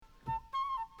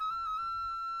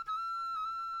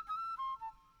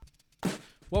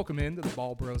Welcome into the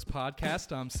Ball Bros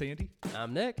podcast. I'm Sandy.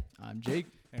 I'm Nick. I'm Jake.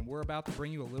 And we're about to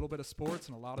bring you a little bit of sports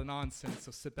and a lot of nonsense,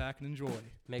 so sit back and enjoy.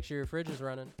 Make sure your fridge is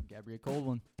running. Grab you a cold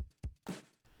one.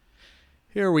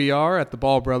 Here we are at the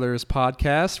Ball Brothers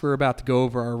podcast. We're about to go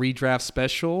over our redraft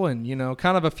special and,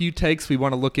 kind of a few takes we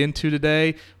want to look into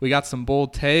today. We got some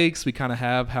bold takes. We kind of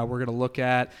have how we're going to look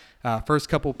at first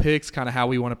couple picks, kind of how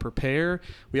we want to prepare.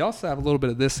 We also have a little bit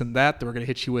of this and that we're going to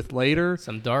hit you with later.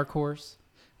 Some dark-horse.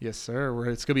 Yes, sir.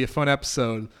 It's going to be a fun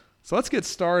episode. So let's get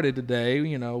started today.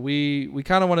 We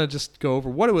kind of want to just go over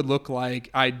what it would look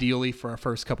like ideally for our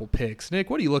first couple picks.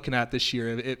 Nick, what are you looking at this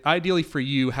year? Ideally for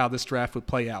you, how this draft would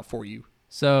play out for you.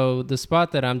 So the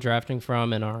spot that I'm drafting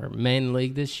from in our main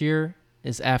league this year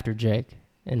is after Jake,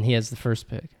 and he has the first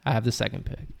pick. I have the second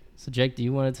pick. So, Jake, do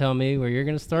you want to tell me where you're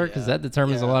going to start? Because that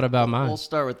determines a lot about mine. We'll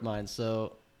start with mine.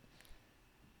 So,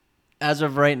 as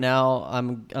of right now,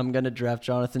 I'm going to draft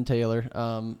Jonathan Taylor.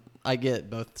 I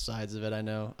get both sides of it. I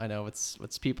know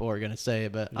what's people are going to say,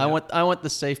 but yeah. I want the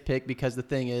safe pick because the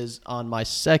thing is, on my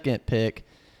second pick,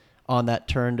 on that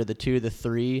turn to the 2, the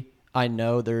 3, I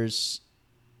know there's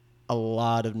a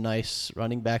lot of nice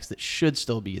running backs that should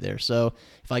still be there. So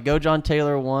if I go John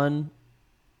Taylor 1,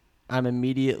 I'm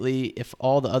immediately, if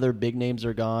all the other big names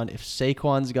are gone, if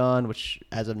Saquon's gone, which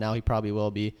as of now he probably will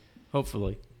be.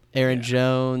 Hopefully. Aaron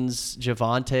Jones,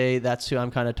 Javonte, that's who I'm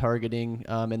kind of targeting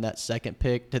in that second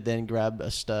pick to then grab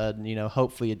a stud,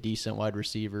 hopefully a decent wide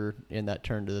receiver in that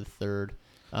turn to the 3rd.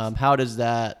 How does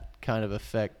that kind of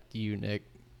affect you, Nick?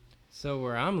 So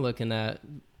where I'm looking at,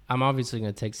 I'm obviously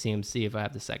going to take CMC if I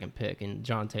have the second pick, and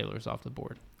John Taylor's off the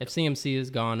board. If CMC is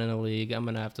gone in a league, I'm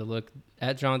going to have to look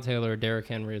at John Taylor or Derrick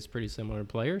Henry as pretty similar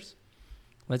players.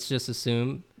 Let's just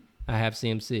assume I have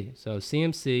CMC. So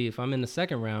CMC, if I'm in the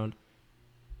second round,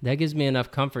 that gives me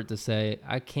enough comfort to say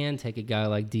I can take a guy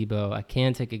like Debo. I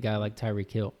can take a guy like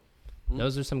Tyreek Hill.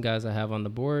 Those are some guys I have on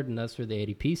the board, and that's where the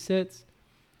ADP sits.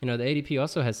 The ADP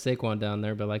also has Saquon down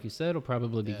there, but like you said, it'll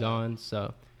probably be gone.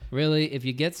 So really, if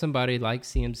you get somebody like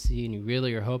CMC and you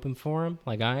really are hoping for him,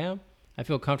 like I am, I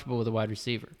feel comfortable with a wide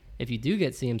receiver. If you do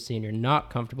get CMC and you're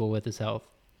not comfortable with his health,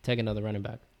 take another running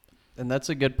back. And that's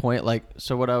a good point.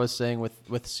 So what I was saying with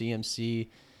CMC,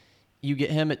 you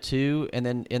get him at 2, and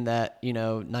then in that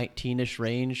 19-ish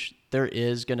range, there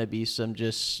is going to be some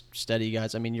just steady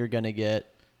guys. I mean, you're going to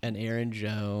get an Aaron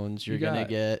Jones, you're going to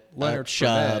get Leonard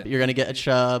Chubb, Fournette. You're going to get a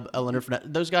Chubb, a Leonard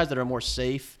Fournette. Those guys that are more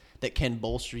safe, that can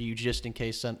bolster you just in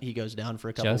case he goes down for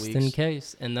a couple weeks. Just in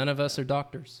case. And none of us are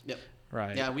doctors. Yep.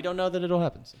 Right. Yeah, we don't know that it'll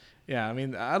happen. Yeah, I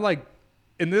mean,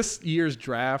 in this year's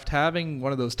draft, having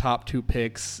one of those top 2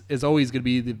 picks is always going to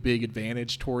be the big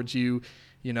advantage towards you.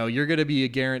 You're going to be a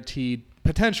guaranteed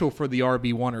potential for the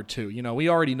RB1 or 2. We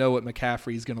already know what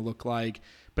McCaffrey is going to look like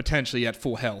potentially at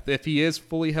full health. If he is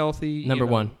fully healthy. Number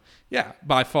 1. Yeah,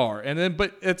 by far.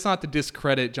 But it's not to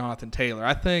discredit Jonathan Taylor.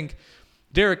 I think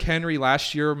Derrick Henry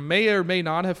last year may or may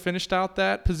not have finished out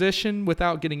that position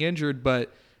without getting injured,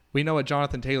 but we know what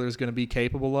Jonathan Taylor is going to be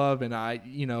capable of, and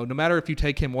no matter if you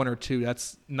take him 1 or 2,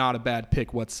 that's not a bad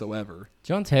pick whatsoever.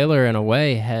 John Taylor, in a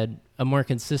way, had a more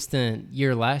consistent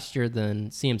year last year than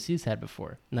CMC's had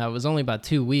before. Now, it was only about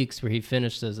 2 weeks where he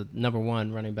finished as a number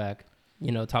 1 running back,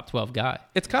 top 12 guy.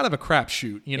 It's kind of a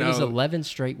crapshoot, It was 11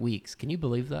 straight weeks. Can you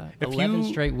believe that? 11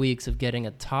 straight weeks of getting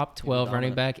a top 12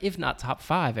 running back, if not top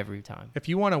 5 every time. If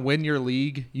you want to win your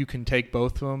league, you can take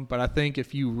both of them. But I think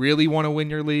if you really want to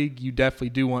win your league, you definitely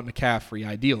do want McCaffrey,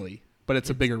 ideally. But it's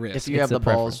a bigger risk. If you have the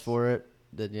balls for it,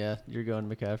 then you're going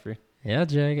McCaffrey. Yeah,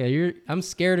 Jake, I'm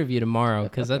scared of you tomorrow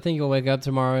because I think you'll wake up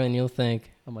tomorrow and you'll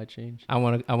think, I might change. I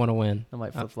want to win. I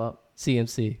might flip-flop.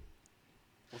 CMC.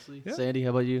 We'll see. Yeah. Sandy, how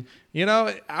about you?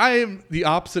 I am the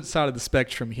opposite side of the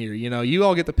spectrum here. You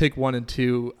all get to pick 1 and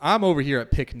 2. I'm over here at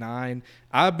pick 9.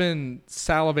 I've been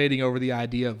salivating over the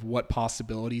idea of what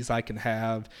possibilities I can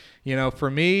have. For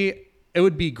me, it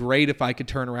would be great if I could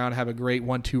turn around and have a great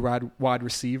 1-2 wide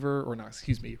receiver,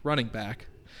 running back.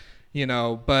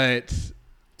 But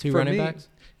 2 running backs?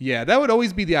 Yeah, that would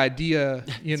always be the idea,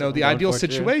 the ideal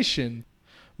situation.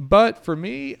 But for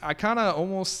me, I kind of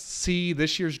almost see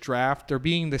this year's draft, there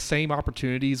being the same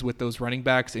opportunities with those running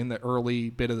backs in the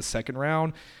early bit of the second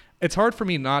round. It's hard for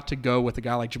me not to go with a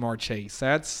guy like Jamar Chase.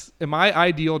 That's in my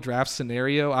ideal draft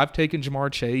scenario. I've taken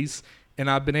Jamar Chase,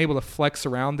 and I've been able to flex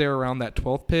around there around that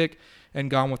 12th pick and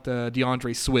gone with the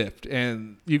DeAndre Swift.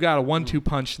 And you got a 1-2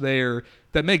 punch there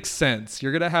that makes sense.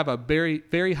 You're going to have a very,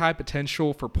 very high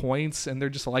potential for points, and they're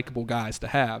just likable guys to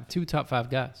have. 2 top 5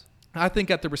 guys. I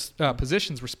think at the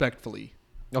positions respectfully.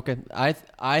 Okay,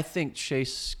 I think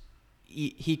Chase,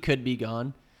 he could be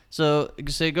gone. So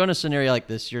say go in a scenario like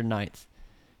this, you're 9th.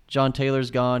 John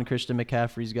Taylor's gone, Christian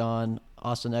McCaffrey's gone.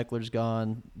 Austin Eckler's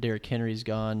gone. Derrick Henry's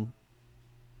gone.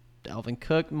 Dalvin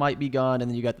Cook might be gone. And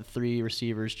then you got the 3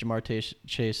 receivers, Jamar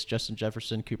Chase, Justin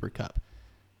Jefferson, Cooper Kupp.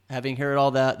 Having heard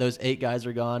all that, those 8 guys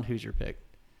are gone. Who's your pick?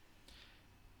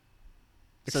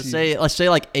 So let's say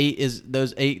like 8 is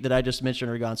those 8 that I just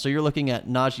mentioned are gone. So you're looking at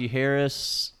Najee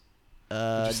Harris.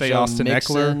 Did you say Joe Austin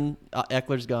Mixon. Eckler?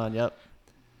 Eckler's gone. Yep.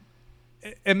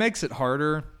 It makes it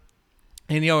harder.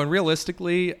 And, and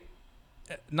realistically,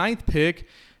 9th pick,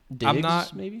 Diggs,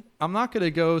 I'm not going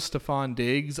to go Stephon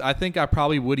Diggs. I think I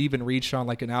probably would even reach on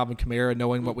like an Alvin Kamara,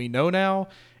 knowing what we know now.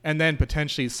 And then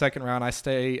potentially 2nd round, I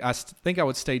think I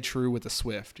would stay true with the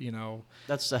Swift,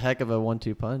 That's a heck of a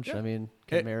 1-2 punch. Yeah. I mean,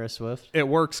 Kamara, Swift. It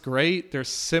works great. They're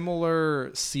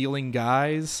similar ceiling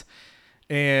guys.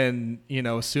 And,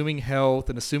 assuming health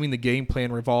and assuming the game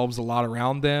plan revolves a lot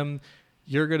around them,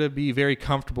 you're going to be very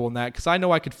comfortable in that, because I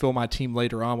know I could fill my team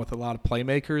later on with a lot of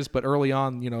playmakers, but early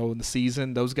on, in the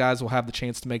season, those guys will have the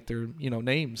chance to make their,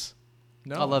 names.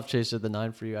 No. I love Chase at the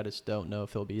 9 for you. I just don't know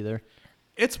if he'll be there.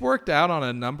 It's worked out on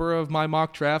a number of my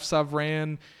mock drafts I've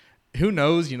ran. Who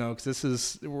knows, because this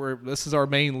is our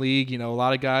main league. A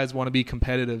lot of guys want to be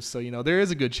competitive, so there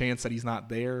is a good chance that he's not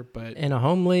there. But in a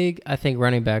home league, I think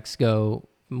running backs go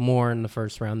more in the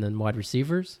first round than wide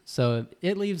receivers. So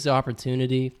it leaves the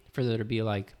opportunity for there to be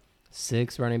like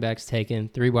 6 running backs taken,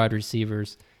 3 wide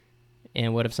receivers.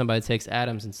 And what if somebody takes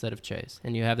Adams instead of Chase?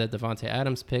 And you have that Devontae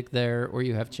Adams pick there, or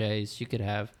you have Chase. You could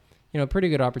have, a pretty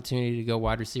good opportunity to go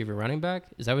wide receiver, running back.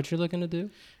 Is that what you're looking to do?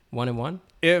 1 and 1?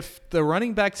 If the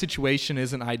running back situation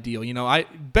isn't ideal,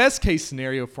 best case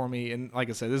scenario for me, and like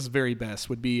I said, this is very best,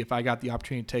 would be if I got the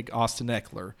opportunity to take Austin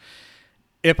Eckler.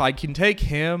 If I can take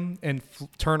him and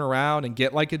turn around and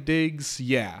get like a Diggs,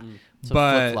 yeah. So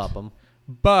flip-flop him.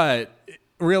 But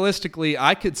realistically,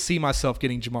 I could see myself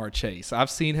getting Jamar Chase. I've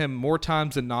seen him more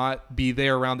times than not be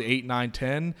there around the 8, 9,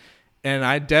 10. And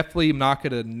I definitely am not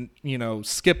going to,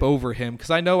 skip over him, because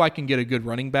I know I can get a good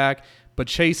running back, but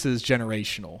Chase is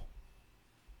generational.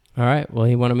 All right. Well,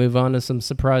 you want to move on to some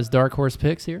surprise dark horse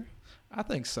picks here? I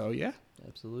think so, yeah.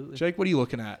 Absolutely. Jake, what are you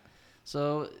looking at?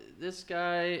 So this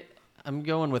guy, I'm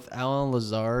going with Alan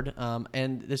Lazard,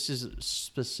 and this is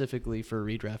specifically for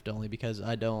redraft only because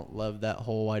I don't love that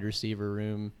whole wide receiver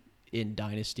room in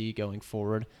Dynasty going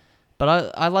forward.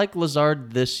 But I like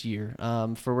Lazard this year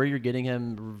for where you're getting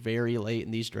him very late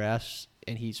in these drafts,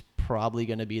 and he's probably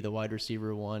going to be the wide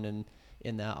receiver 1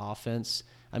 in that offense.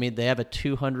 I mean, they have a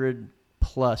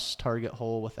 200-plus target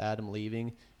hole with Adams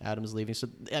leaving. So,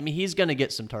 I mean, he's going to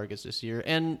get some targets this year.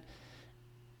 And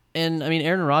I mean,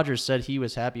 Aaron Rodgers said he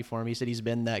was happy for him. He said he's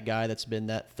been that guy that's been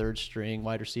that 3rd-string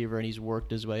wide receiver, and he's worked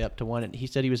his way up to 1. And he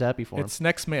said he was happy for him. It's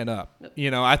next man up.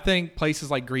 I think places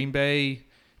like Green Bay,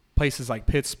 places like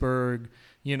Pittsburgh,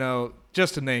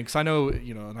 just to name, because I know,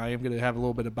 and I am going to have a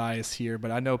little bit of bias here,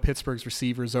 but I know Pittsburgh's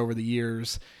receivers over the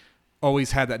years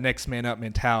always had that next man up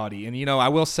mentality. And, I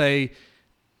will say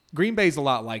Green Bay's a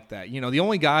lot like that. The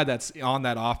only guy that's on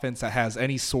that offense that has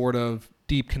any sort of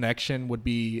deep connection would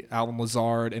be Alan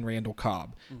Lazard and Randall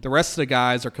Cobb. The rest of the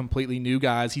guys are completely new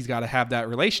guys. He's got to have that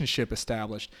relationship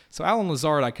established. So Alan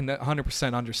Lazard, I can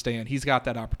 100% understand. He's got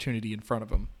that opportunity in front of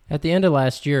him. At the end of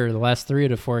last year, the last 3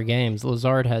 to 4 games,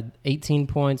 Lazard had 18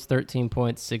 points, 13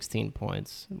 points, 16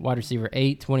 points. Wide receiver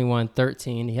 8, 21,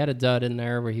 13. He had a dud in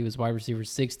there where he was wide receiver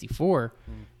 64.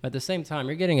 But at the same time,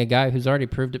 you're getting a guy who's already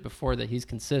proved it before that he's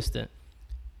consistent.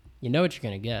 You know what you're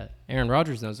going to get. Aaron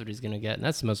Rodgers knows what he's going to get, and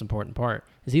that's the most important part.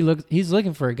 Is he's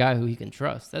looking for a guy who he can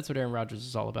trust. That's what Aaron Rodgers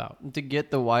is all about. To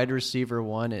get the wide receiver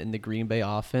 1 in the Green Bay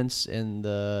offense in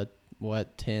the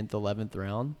 10th, 11th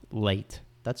round, Late.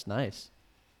 That's nice.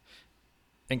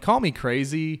 And call me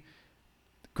crazy,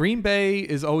 Green Bay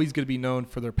is always going to be known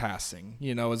for their passing.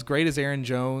 As great as Aaron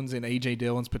Jones and A.J.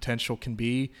 Dillon's potential can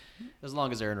be. As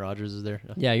long as Aaron Rodgers is there.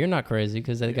 Yeah, you're not crazy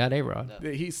because they got A-Rod.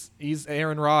 No. He's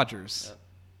Aaron Rodgers. Yeah.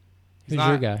 Who's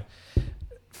your guy?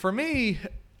 For me,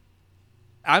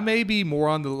 I may be more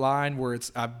on the line where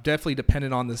I'm definitely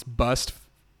dependent on this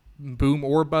boom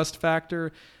or bust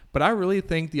factor, but I really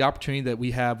think the opportunity that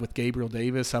we have with Gabriel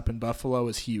Davis up in Buffalo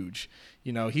is huge.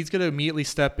 He's going to immediately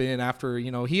step in after,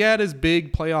 he had his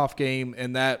big playoff game,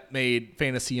 and that made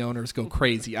fantasy owners go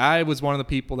crazy. I was one of the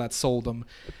people that sold him.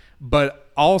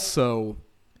 But also,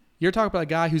 you're talking about a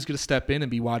guy who's going to step in and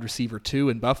be wide receiver 2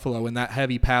 in Buffalo in that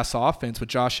heavy pass offense with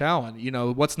Josh Allen.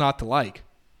 What's not to like?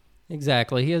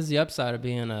 Exactly. He has the upside of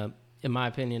being, in my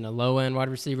opinion, a low-end wide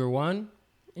receiver 1,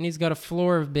 and he's got a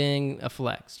floor of being a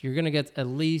flex. You're going to get at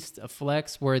least a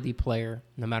flex-worthy player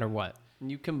no matter what.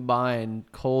 You combine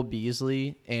Cole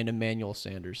Beasley and Emmanuel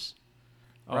Sanders.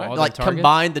 Like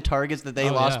combine the targets that they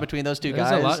lost between those two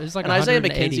guys. There's like and Isaiah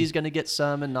McKenzie's going to get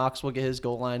some, and Knox will get his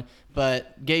goal line.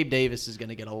 But Gabe Davis is going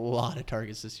to get a lot of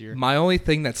targets this year. My only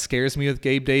thing that scares me with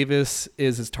Gabe Davis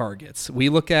is his targets. We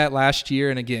look at last year,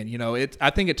 and again, I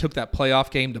think it took that playoff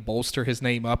game to bolster his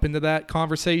name up into that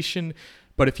conversation.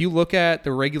 But if you look at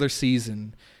the regular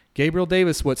season, Gabriel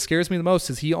Davis, what scares me the most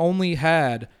is he only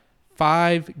had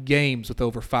 5 games with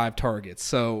over 5 targets.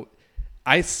 So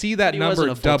I see that number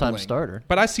wasn't a full-time doubling. starter.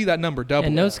 But I see that number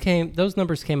doubling. And those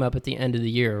numbers came up at the end of the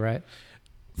year, right?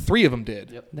 3 of them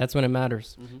did. Yep. That's when it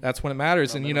matters. Mm-hmm. That's when it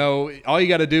matters. And, all you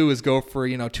got to do is go for,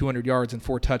 200 yards and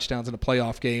 4 touchdowns in a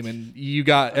playoff game, and you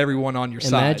got everyone on your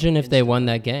side. Imagine if they won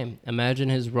that game. Imagine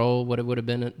his role, what it would have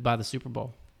been by the Super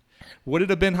Bowl. Would it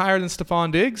have been higher than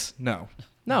Stephon Diggs? No.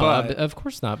 No, of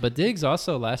course not. But Diggs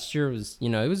also last year was, it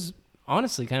was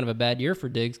honestly kind of a bad year for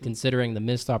Diggs considering the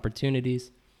missed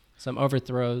opportunities, some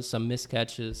overthrows, some missed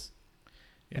catches.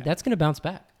 Yeah. That's going to bounce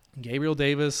back. Gabriel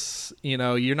Davis,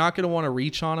 you're not going to want to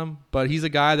reach on him, but he's a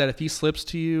guy that if he slips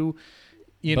to you,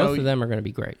 both of them are going to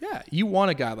be great. Yeah, you want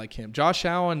a guy like him. Josh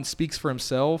Allen speaks for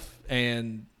himself,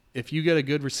 and if you get a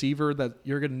good receiver that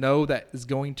you're going to know that is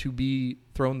going to be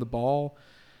throwing the ball,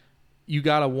 you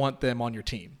got to want them on your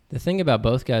team. The thing about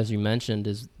both guys you mentioned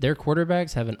is their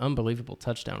quarterbacks have an unbelievable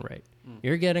touchdown rate.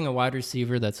 You're getting a wide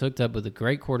receiver that's hooked up with a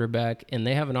great quarterback, and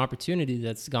they have an opportunity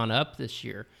that's gone up this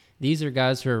year. These are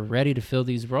guys who are ready to fill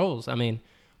these roles. I mean,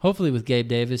 hopefully with Gabe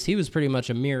Davis, he was pretty much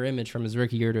a mirror image from his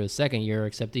rookie year to his second year,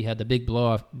 except he had the big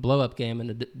blow-up game in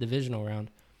the divisional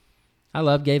round. I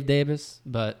love Gabe Davis,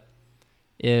 but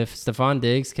if Stephon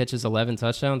Diggs catches 11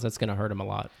 touchdowns, that's going to hurt him a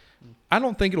lot. I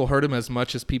don't think it'll hurt him as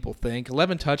much as people think.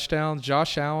 11 touchdowns.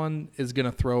 Josh Allen is going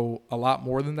to throw a lot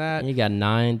more than that. And you got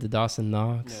 9 to Dawson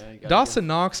Knox. Yeah, Dawson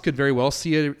Knox could very well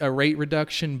see a rate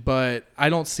reduction, but I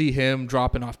don't see him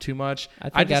dropping off too much. I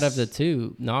think out of the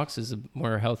two, Knox is a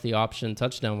more healthy option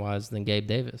touchdown-wise than Gabe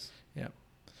Davis. Yeah.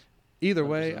 Either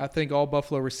way, 100%. I think all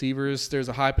Buffalo receivers, there's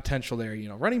a high potential there.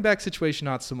 Running back situation,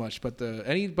 not so much, but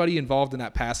anybody involved in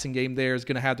that passing game there is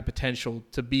going to have the potential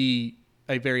to be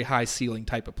a very high ceiling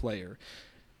type of player.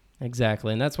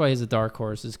 Exactly, and that's why he's a dark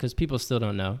horse, is because people still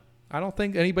don't know. I don't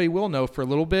think anybody will know for a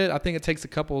little bit. I think it takes a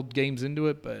couple games into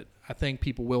it, but I think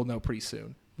people will know pretty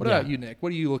soon. What about you, Nick?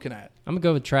 What are you looking at? I'm going to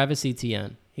go with Travis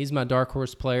Etienne. He's my dark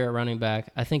horse player at running back.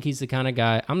 I think he's the kind of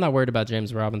guy. I'm not worried about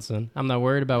James Robinson. I'm not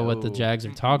worried about what the Jags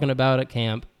are talking about at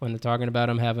camp when they're talking about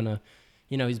him having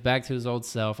he's back to his old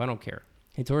self. I don't care.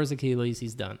 He tore his Achilles.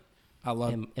 He's done. I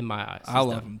love him in my eyes. I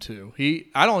love him too.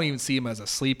 I don't even see him as a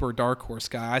sleeper dark horse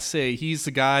guy. I say he's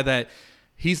the guy that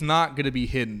he's not going to be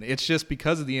hidden. It's just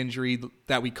because of the injury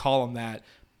that we call him that.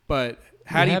 But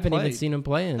I haven't even seen him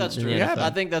play in That's in true. the NFL. I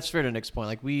think that's fair to Nick's point.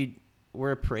 Like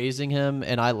we're praising him,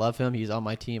 and I love him. He's on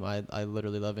my team. I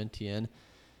literally love NTN.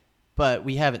 But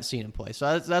we haven't seen him play.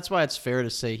 So that's why it's fair to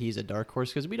say he's a dark horse,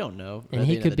 because we don't know. And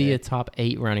he could be a top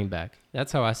 8 running back.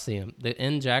 That's how I see him.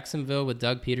 In Jacksonville with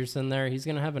Doug Peterson there, he's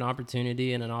going to have an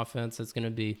opportunity in an offense that's going to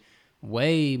be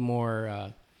way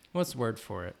more, what's the word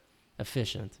for it?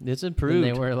 Efficient. It's improved.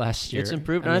 Than they were last year. It's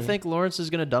improved. I think Lawrence is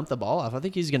going to dump the ball off. I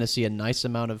think he's going to see a nice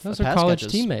amount of those pass are college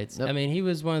catches. Teammates. Yep. I mean, he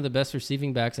was one of the best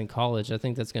receiving backs in college. I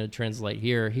think that's going to translate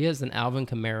here. He has an Alvin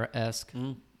Kamara-esque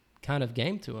kind of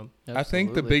game to him. Absolutely. I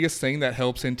think the biggest thing that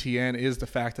helps NTN is the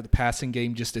fact that the passing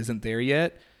game just isn't there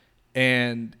yet.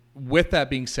 And with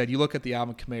that being said, you look at the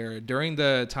Alvin Kamara during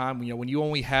the time, when you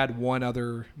only had one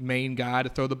other main guy to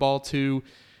throw the ball to,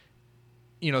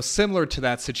 similar to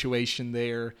that situation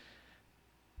there,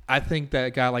 I think that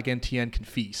a guy like NTN can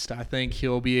feast. I think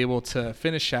he'll be able to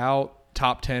finish out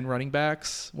top 10 running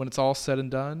backs when it's all said and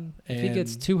done. If he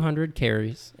gets 200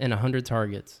 carries and 100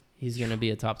 targets, he's going to be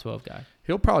a top 12 guy.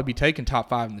 He'll probably be taking top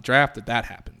 5 in the draft if that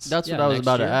happens. That's what I was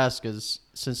about to ask, is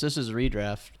since this is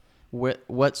redraft,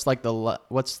 what's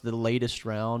the latest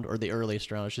round or the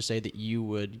earliest round, I should say, that you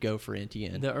would go for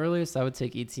NTN? The earliest I would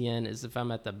take ETN is if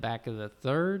I'm at the back of the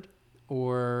 3rd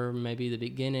or maybe the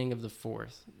beginning of the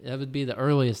 4th. That would be the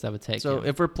earliest I would take him.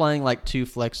 If we're playing like 2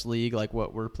 flex league, like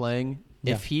what we're playing,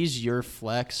 if he's your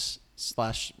flex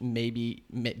 / maybe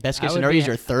best case scenario is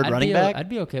your 3rd running back, I'd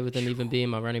be okay with him even being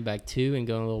my running back 2 and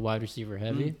going a little wide receiver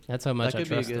heavy. That's how much I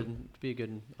trust him. That could be a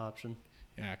good option.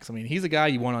 Yeah, because he's a guy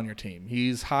you want on your team.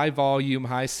 He's high volume,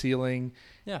 high ceiling.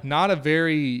 Yeah. Not a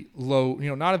very low,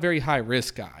 not a very high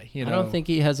risk guy. I don't think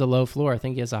he has a low floor. I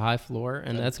think he has a high floor,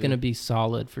 and that's going to be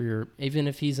solid for even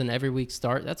if he's an every week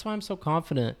start. That's why I'm so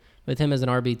confident with him as an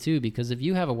RB2, because if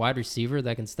you have a wide receiver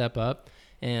that can step up,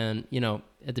 and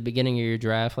at the beginning of your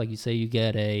draft, like you say, you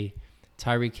get a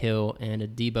Tyreek Hill and a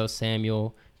Deebo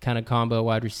Samuel kind of combo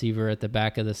wide receiver at the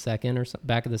back of the second,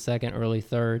 early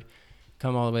 3rd.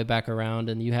 come all the way back around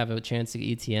and you have a chance to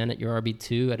get ETN at your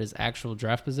RB2 at his actual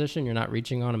draft position, you're not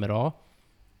reaching on him at all,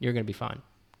 you're going to be fine.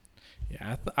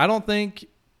 Yeah, I don't think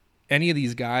any of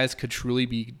these guys could truly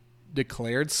be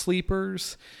declared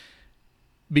sleepers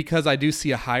because I do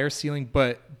see a higher ceiling,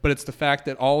 but it's the fact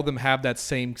that all of them have that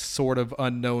same sort of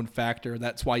unknown factor.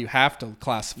 That's why you have to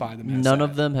classify them as None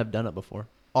of them have done it before.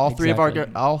 All three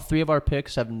of our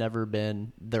picks have never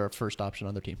been their first option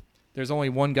on their team. There's only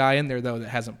one guy in there, though, that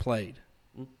hasn't played.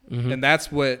 Mm-hmm. And that's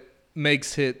what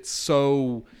makes it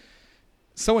so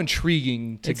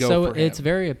intriguing to go for him. It's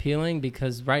very appealing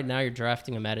because right now you're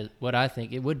drafting him at what I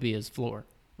think it would be his floor.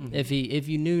 Mm-hmm. If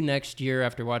you knew next year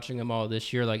after watching him all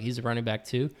this year, like he's a running back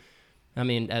too, I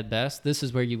mean, at best, this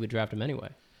is where you would draft him anyway.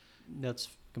 That's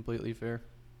completely fair.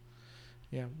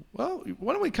 Yeah. Well,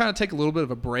 why don't we kind of take a little bit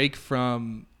of a break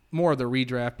from more of the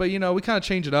redraft, but, we kind of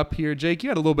change it up here. Jake, you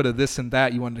had a little bit of this and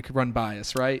that you wanted to run by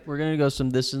us, right? We're going to go some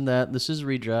this and that. This is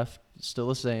redraft. Still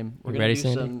the same. We're going to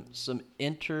do some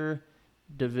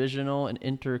inter-divisional and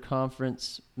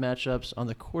inter-conference matchups on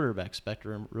the quarterback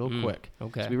spectrum real quick.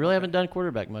 Okay. So we really haven't done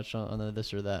quarterback much on the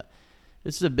this or that.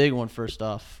 This is a big one first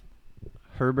off.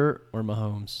 Herbert or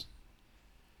Mahomes?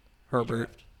 Herbert.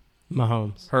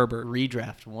 Mahomes. Herbert.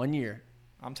 Redraft. 1 year.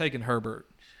 I'm taking Herbert.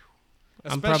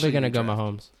 I'm probably going to go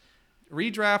Mahomes.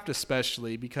 Redraft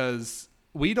especially because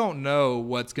we don't know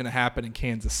what's going to happen in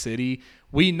Kansas City.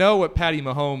 We know what Patty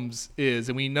Mahomes is,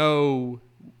 and we know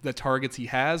the targets he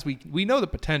has. We know the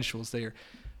potential's there,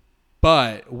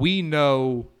 but we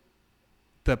know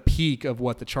the peak of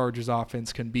what the Chargers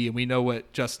offense can be, and we know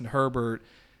what Justin Herbert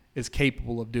is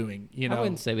capable of doing. I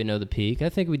wouldn't say we know the peak. I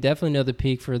think we definitely know the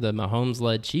peak for the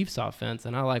Mahomes-led Chiefs offense,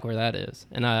 and I like where that is.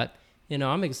 And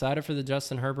I'm excited for the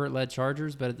Justin Herbert-led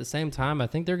Chargers, but at the same time, I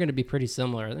think they're going to be pretty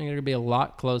similar. I think they're going to be a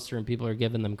lot closer, and people are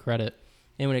giving them credit.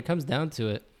 And when it comes down to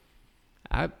it,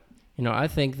 I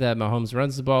think that Mahomes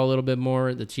runs the ball a little bit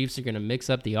more. The Chiefs are going to mix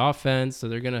up the offense, so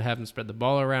they're going to have him spread the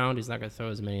ball around. He's not going to throw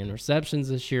as many interceptions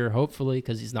this year, hopefully,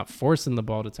 because he's not forcing the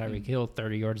ball to Tyreek Hill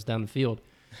 30 yards down the field.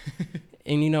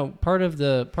 And part of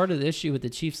the issue with the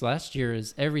Chiefs last year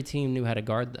is every team knew how to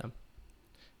guard them.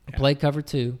 Yeah. Play cover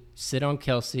 2, sit on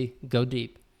Kelsey, go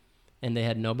deep. And they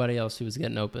had nobody else who was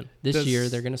getting open. This year,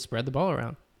 they're going to spread the ball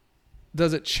around.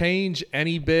 Does it change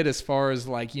any bit as far as,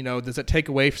 does it take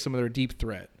away from some of their deep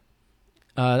threat?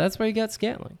 That's where you got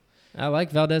Scantling. I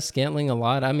like Valdez-Scantling a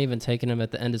lot. I'm even taking him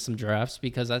at the end of some drafts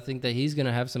because I think that he's going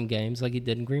to have some games like he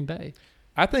did in Green Bay.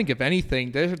 I think, if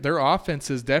anything, their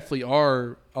offenses definitely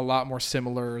are a lot more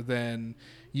similar than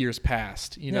years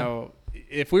past.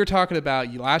 If we were talking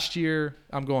about last year,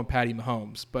 I'm going Patty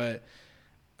Mahomes, but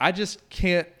I just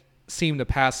can't seem to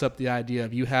pass up the idea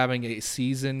of you having a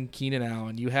seasoned Keenan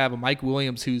Allen. You have a Mike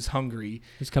Williams who's hungry.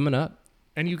 Who's coming up.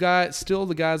 And you got still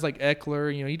the guys like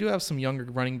Eckler. You do have some younger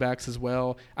running backs as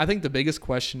well. I think the biggest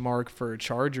question mark for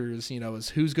Chargers, is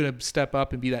who's going to step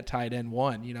up and be that tight end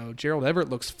one. Gerald Everett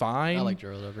looks fine. I like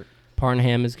Gerald Everett.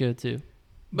 Parnham is good too.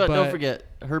 But don't forget,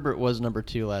 Herbert was number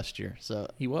 2 last year. So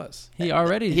he was. He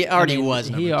already was. He already was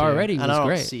and I don't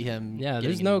great. See him. Yeah,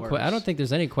 there's no. I don't think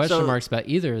there's any question marks about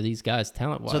either of these guys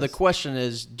talent-wise. So the question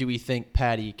is, do we think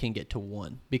Patty can get to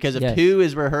 1? Because if 2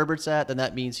 is where Herbert's at, then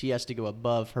that means he has to go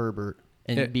above Herbert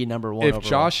and be number 1. If overall.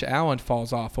 Josh Allen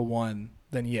falls off a 1,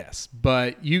 then yes.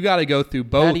 But you got to go through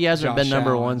both. Patty hasn't been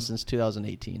number 1 since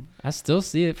 2018. I still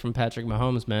see it from Patrick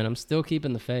Mahomes, man. I'm still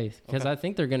keeping the faith because I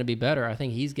think they're going to be better. I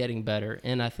think he's getting better,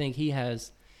 and I think he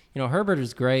has. Herbert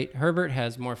is great. Herbert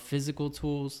has more physical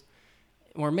tools,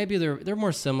 or maybe they're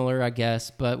more similar, I guess.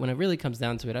 But when it really comes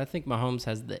down to it, I think Mahomes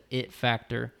has the it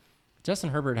factor. Justin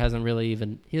Herbert hasn't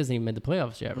even made the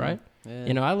playoffs yet, right?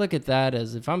 Yeah. I look at that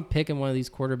as if I'm picking one of these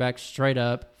quarterbacks straight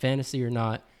up, fantasy or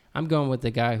not, I'm going with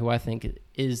the guy who I think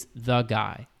is the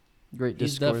guy. Great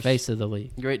discourse. He's the face of the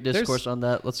league. Great discourse on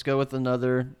that. Let's go with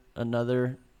another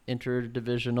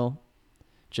interdivisional.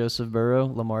 Joseph Burrow,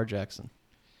 Lamar Jackson.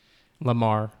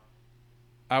 Lamar.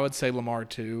 I would say Lamar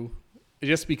too,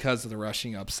 just because of the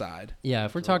rushing upside. Yeah,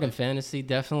 if we're talking fantasy,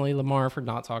 definitely Lamar. If we're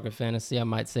not talking fantasy, I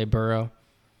might say Burrow.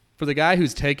 For the guy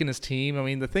who's taken his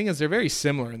team, the thing is they're very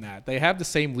similar in that. They have the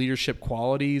same leadership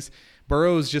qualities.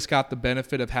 Burrow's just got the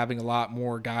benefit of having a lot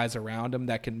more guys around him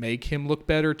that can make him look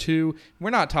better too. We're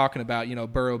not talking about,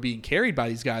 Burrow being carried by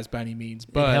these guys by any means,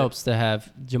 but it helps to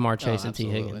have Jamar Chase and T.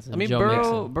 Higgins. And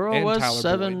Burrow was Tyler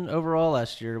 7 overall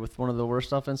last year with one of the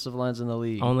worst offensive lines in the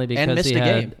league. Only because and missed he a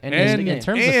game. In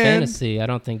terms of fantasy, I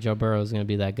don't think Joe Burrow is going to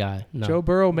be that guy. No. Joe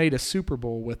Burrow made a Super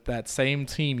Bowl with that same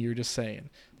team you were just saying.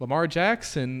 Lamar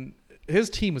Jackson, his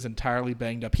team was entirely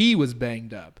banged up. He was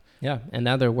banged up. Yeah, and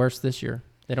now they're worse this year.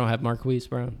 They don't have Marquise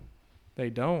Brown. They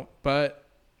don't. But,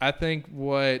 I think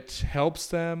what helps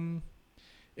them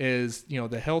is,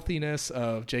 the healthiness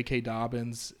of J.K.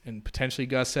 Dobbins and potentially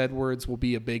Gus Edwards will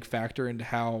be a big factor into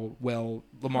how well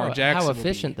Lamar Jackson how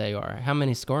efficient they are, how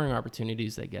many scoring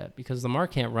opportunities they get, because Lamar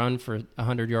can't run for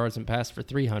 100 yards and pass for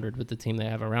 300 with the team they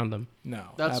have around them. No,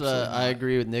 that's I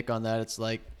agree with Nick on that. It's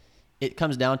like it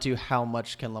comes down to how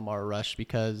much can Lamar rush,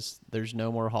 because there's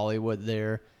no more Hollywood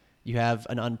there. You have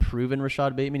an unproven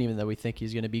Rashad Bateman, even though we think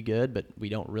he's going to be good, but we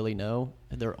don't really know.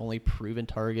 Their only proven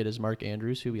target is Mark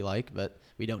Andrews, who we like, but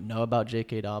we don't know about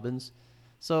J.K. Dobbins.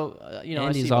 So,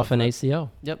 and he's off an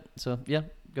ACL. Yep. So, yeah,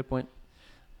 good point.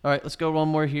 All right, let's go one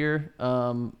more here.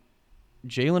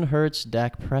 Jalen Hurts,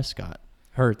 Dak Prescott.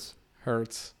 Hurts.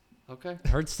 Okay.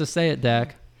 Hurts to say it,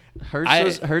 Dak.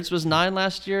 Hurts was 9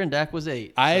 last year, and Dak was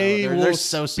 8. I will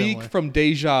so speak similar. from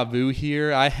deja vu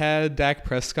here. I had Dak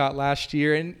Prescott last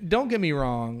year, and don't get me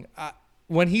wrong.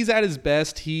 When he's at his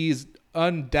best, he's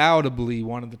undoubtedly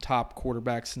one of the top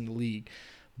quarterbacks in the league.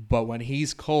 But when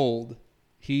he's cold,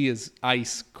 he is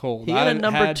ice cold. He had a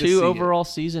number 2 overall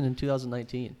season in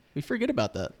 2019. We forget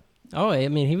about that. Oh, I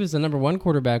mean, he was the number 1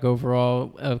 quarterback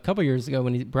overall a couple years ago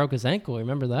when he broke his ankle.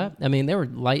 Remember that? I mean, they were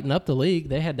lighting up the league.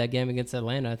 They had that game against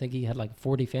Atlanta. I think he had like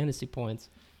 40 fantasy points.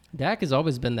 Dak has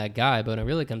always been that guy, but when it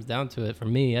really comes down to it, for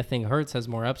me, I think Hurts has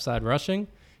more upside rushing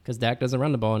because Dak doesn't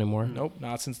run the ball anymore. Nope,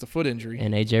 not since the foot injury.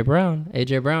 And A.J. Brown,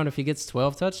 if he gets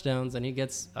 12 touchdowns and he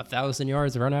gets 1,000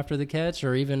 yards run after the catch,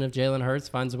 or even if Jalen Hurts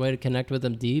finds a way to connect with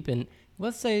him deep, and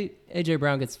let's say A.J.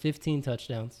 Brown gets 15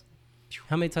 touchdowns.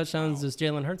 How many touchdowns does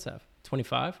Jalen Hurts have?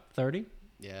 25, 30?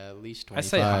 Yeah, at least 25. I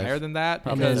say higher than that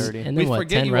Probably because 30. And then we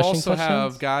forget you rushing also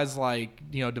touchdowns? have guys like,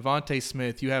 Devontae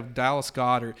Smith. You have Dallas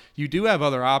Goedert. You do have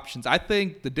other options. I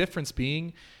think the difference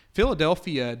being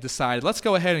Philadelphia decided, let's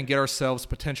go ahead and get ourselves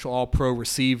potential all-pro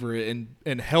receiver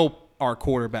and help our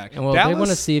quarterback. And Dallas they want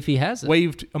to see if he has it.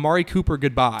 Waved Amari Cooper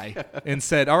goodbye and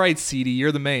said, all right, CD,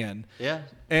 you're the man. Yeah.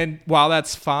 And while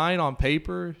that's fine on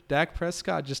paper, Dak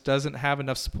Prescott just doesn't have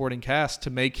enough supporting cast to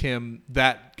make him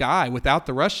that guy without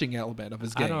the rushing element of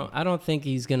his game. I don't think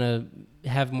he's going to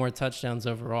have more touchdowns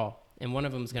overall. And one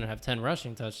of them is going to have 10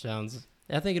 rushing touchdowns.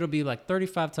 I think it'll be like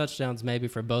 35 touchdowns maybe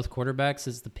for both quarterbacks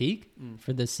is the peak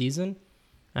for this season.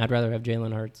 I'd rather have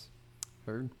Jalen Hurts.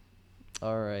 Heard.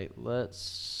 All right,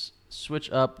 let's switch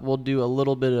up. We'll do a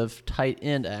little bit of tight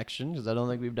end action because I don't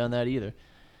think we've done that either.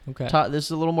 Okay. This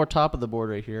is a little more top of the board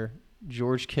right here.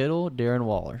 George Kittle, Darren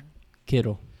Waller.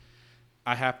 Kittle.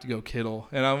 I have to go Kittle.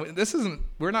 And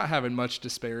we're not having much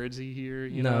disparity here.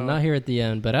 No, not here at the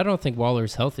end, but I don't think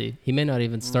Waller's healthy. He may not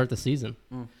even start the season.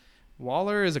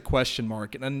 Waller is a question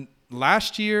mark. And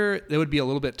last year, it would be a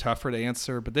little bit tougher to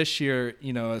answer. But this year,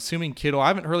 assuming Kittle, I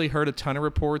haven't really heard a ton of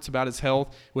reports about his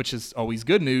health, which is always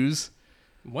good news.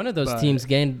 One of those teams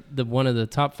gained one of the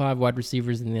top 5 wide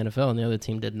receivers in the NFL, and the other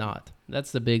team did not.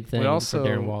 That's the big thing for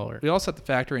Darren Waller. We also have to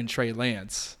factor in Trey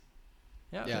Lance.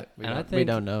 Yeah, we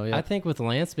don't know yet. I think with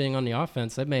Lance being on the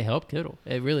offense, that may help Kittle.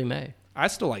 It really may. I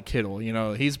still like Kittle.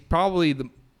 He's probably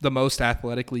the most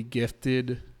athletically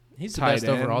gifted. He's the best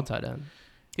overall tight end.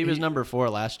 He was number 4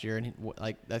 last year, and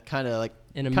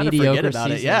in a mediocre forget about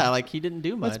season. it. Yeah, he didn't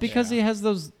do much. Well, it's because he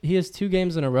has 2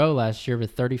 games in a row last year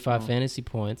with 35 fantasy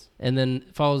points, and then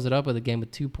follows it up with a game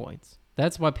with 2 points.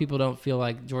 That's why people don't feel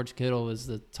like George Kittle is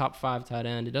the top 5 tight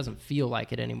end. It doesn't feel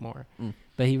like it anymore.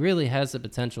 But he really has the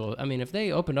potential. I mean, if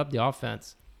they opened up the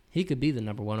offense, he could be the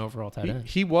number 1 overall tight end.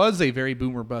 He was a very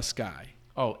boomer bust guy.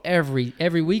 Oh, every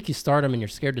week you start him and you're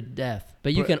scared to death.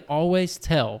 But you can always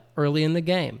tell early in the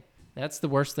game. That's the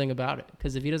worst thing about it.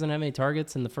 Because if he doesn't have any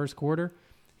targets in the first quarter,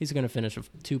 he's going to finish with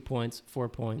 2 points, 4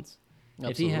 points.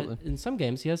 Absolutely. In some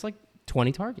games, he has like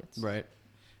 20 targets. Right.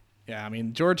 Yeah, I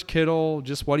mean, George Kittle,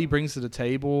 just what he brings to the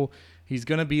table, he's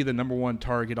going to be the number 1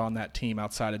 target on that team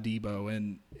outside of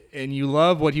Debo. And you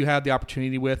love what you had the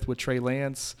opportunity with Trey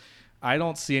Lance. I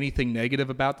don't see anything negative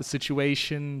about the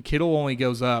situation. Kittle only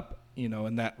goes up,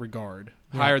 in that regard,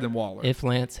 higher than Waller. If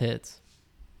Lance hits.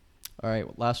 All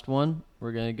right, last one.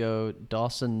 We're going to go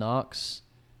Dawson Knox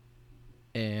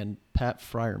and Pat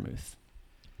Freiermuth.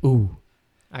 Ooh,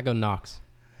 I go Knox.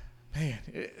 Man,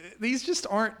 these just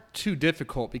aren't too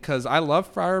difficult because I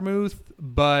love Freiermuth,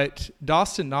 but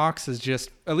Dawson Knox is just,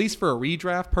 at least for a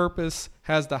redraft purpose,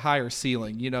 has the higher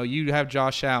ceiling. You have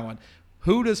Josh Allen.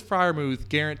 Who does Freiermuth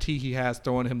guarantee he has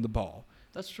throwing him the ball?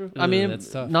 That's true. I mean,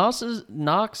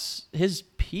 Knox, his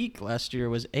peak last year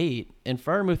was 8, and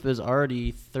Freiermuth was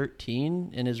already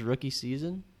 13 in his rookie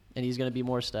season, and he's going to be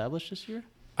more established this year?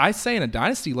 I say in a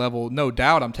dynasty level, no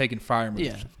doubt I'm taking Freiermuth.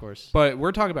 Yeah, of course. But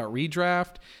we're talking about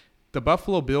redraft. The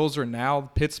Buffalo Bills are now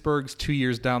Pittsburgh's 2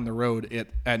 years down the road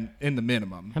in the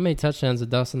minimum. How many touchdowns did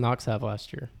Dawson Knox have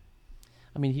last year?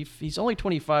 I mean, he's only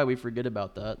 25. We forget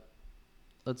about that.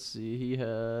 Let's see. He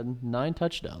had 9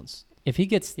 touchdowns. If he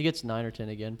gets 9 or 10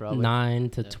 again, probably 9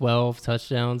 to 12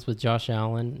 touchdowns with Josh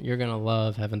Allen, you're gonna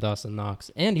love having Dawson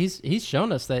Knox, and he's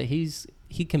shown us that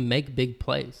he can make big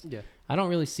plays. Yeah. I don't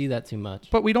really see that too much.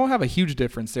 But we don't have a huge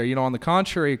difference there. On the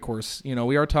contrary, of course,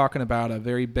 we are talking about a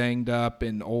very banged up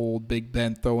and old Big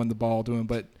Ben throwing the ball to him.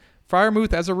 But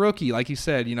Freiermuth, as a rookie, like you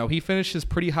said, he finishes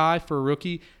pretty high for a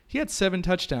rookie. He had 7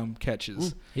 touchdown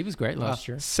catches. Ooh, he was great last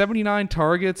year. 79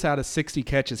 targets out of 60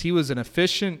 catches. He was an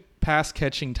efficient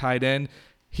pass-catching tight end.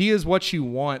 He is what you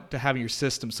want to have in your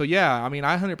system. So, yeah, I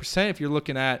 100%, if you're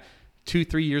looking at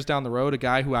 2-3 years down the road, a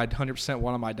guy who I'd 100%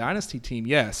 want on my dynasty team,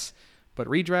 yes. But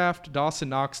redraft, Dawson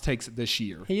Knox takes it this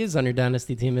year. He is on your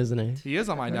dynasty team, isn't he? He is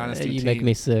on my dynasty team. You make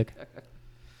me sick.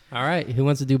 All right, who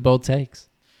wants to do bold takes?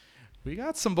 We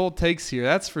got some bold takes here,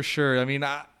 that's for sure.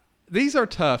 These are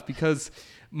tough because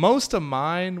most of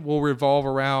mine will revolve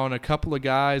around a couple of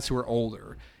guys who are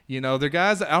older. They're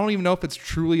guys that I don't even know if it's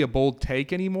truly a bold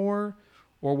take anymore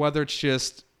or whether it's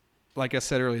just, like I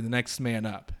said earlier, the next man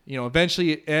up.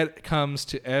 Eventually it comes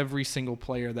to every single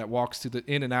player that walks through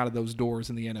in and out of those doors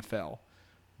in the NFL.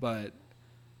 But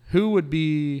who would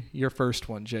be your first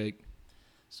one, Jake?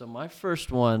 So my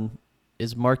first one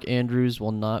is Mark Andrews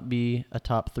will not be a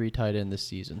top 3 tight end this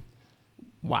season.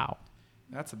 Wow.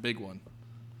 That's a big one.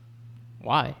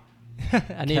 Why?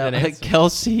 I need an answer.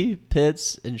 Kelsey,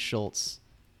 Pitts, and Schultz.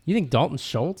 You think Dalton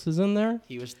Schultz is in there?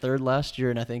 He was 3rd last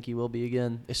year, and I think he will be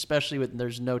again, especially with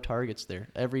there's no targets there.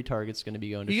 Every target's going to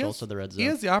be going to Schultz to the red zone. He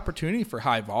has the opportunity for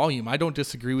high volume. I don't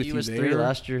disagree with you there. He was 3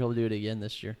 last year. He'll do it again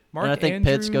this year. Mark and I think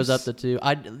Andrews, Pitts goes up to 2.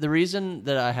 The reason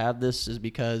that I have this is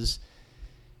because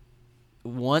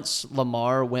once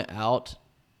Lamar went out,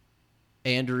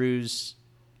 Andrews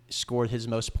scored his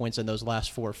most points in those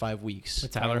last 4 or 5 weeks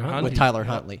with Tyler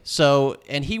Huntley. So,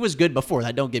 and he was good before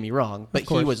that. Don't get me wrong, but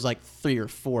he was like 3 or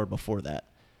 4 before that.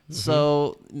 Mm-hmm.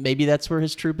 So maybe that's where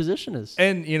his true position is.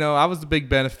 And I was the big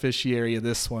beneficiary of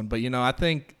this one, but I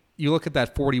think you look at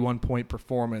that 41-point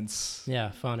performance.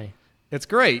 Yeah, funny. It's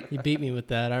great. You beat me with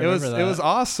that. I remember that. It was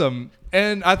awesome,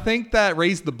 and I think that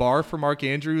raised the bar for Mark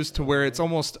Andrews to where it's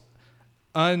almost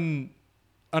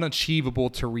unachievable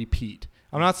to repeat.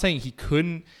 I'm not saying he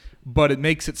couldn't, but it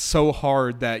makes it so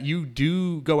hard that you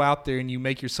do go out there and you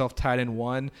make yourself tight end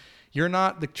 1. You're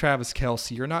not the Travis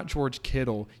Kelce. You're not George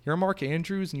Kittle. You're Mark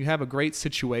Andrews, and you have a great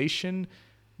situation,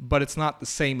 but it's not the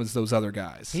same as those other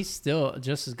guys. He's still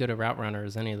just as good a route runner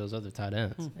as any of those other tight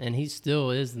ends, and he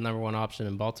still is the number 1 option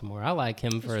in Baltimore. I like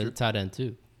him for a tight end,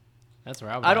 too. That's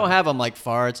where I don't have him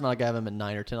far. It's not like I have him at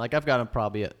 9 or 10. I've got him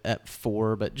probably at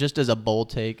 4, but just as a bold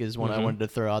take is one I wanted to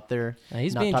throw out there. Now,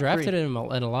 he's being drafted in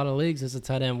a lot of leagues as a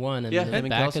tight end 1. And the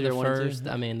back of the first.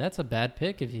 That's a bad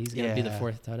pick if he's going to be the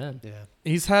 4th tight end. Yeah.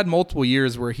 He's had multiple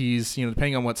years where he's,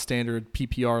 depending on what standard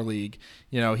PPR league,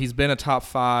 he's been a top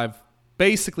 5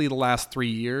 basically the last 3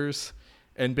 years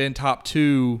and been top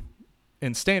 2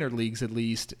 in standard leagues at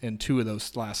least in 2 of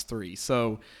those last 3.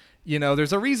 So,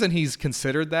 there's a reason he's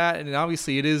considered that, and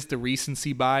obviously it is the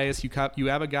recency bias. You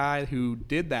have a guy who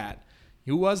did that,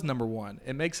 who was number 1.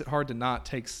 It makes it hard to not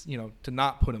to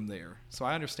not put him there. So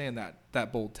I understand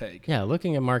that bold take. Yeah,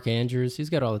 looking at Mark Andrews,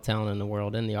 he's got all the talent in the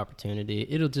world and the opportunity.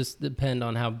 It'll just depend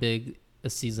on how big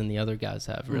a season the other guys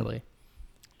have, really.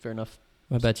 Fair enough.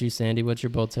 What about you, Sandy? What's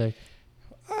your bold take?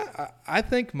 I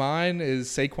think mine is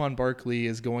Saquon Barkley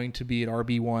is going to be an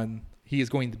RB1. He is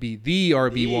going to be the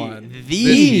RB1 this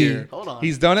year. Hold on.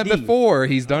 He's done it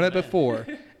before.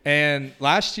 And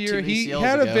last year, he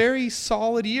had a very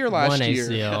solid year last year.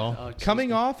 ACL.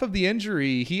 Coming off of the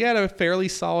injury, he had a fairly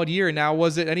solid year. Now,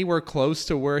 was it anywhere close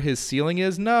to where his ceiling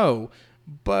is? No.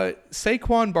 But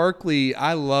Saquon Barkley,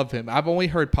 I love him. I've only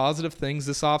heard positive things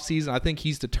this offseason. I think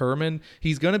he's determined.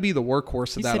 He's going to be the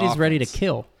workhorse of that offense. He said he's ready to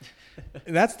kill.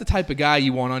 That's the type of guy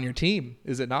you want on your team,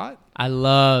 is it not? I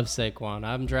love Saquon.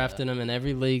 I'm drafting him in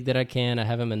every league that I can. I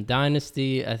have him in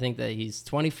Dynasty. I think that he's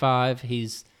 25.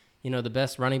 He's, the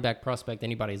best running back prospect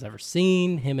anybody's ever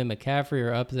seen. Him and McCaffrey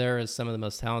are up there as some of the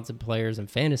most talented players in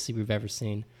fantasy we've ever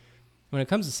seen. When it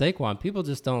comes to Saquon, people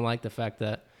just don't like the fact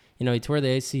that, he tore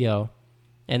the ACL,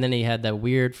 and then he had that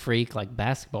weird freak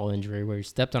basketball injury where he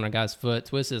stepped on a guy's foot,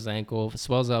 twisted his ankle,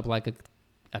 swells up like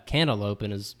a cantaloupe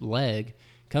in his leg.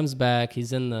 Comes back,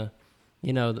 he's in the,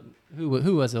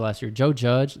 who was it last year? Joe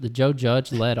Judge, the Joe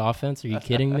Judge-led offense. Are you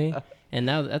kidding me? And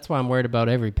now that's why I'm worried about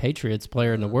every Patriots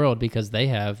player in the world because they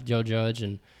have Joe Judge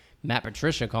and Matt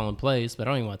Patricia calling plays, but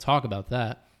I don't even want to talk about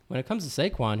that. When it comes to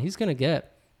Saquon, he's going to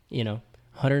get,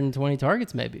 120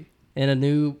 targets maybe in a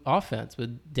new offense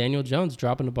with Daniel Jones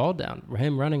dropping the ball down,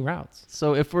 him running routes.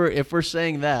 So if we're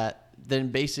saying that, then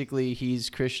basically he's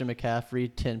Christian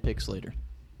McCaffrey 10 picks later.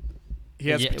 He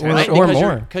has or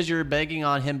more. Because you're begging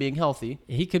on him being healthy.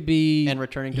 He could be and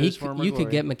returning to his former You glory.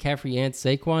 could get McCaffrey and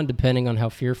Saquon depending on how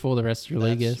fearful the rest of your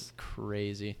league is.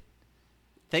 Crazy.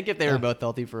 Think if they were both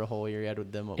healthy for a whole year, you had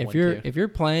with them at if you're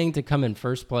playing to come in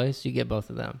first place, you get both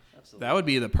of them. Absolutely. That would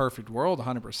be the perfect world,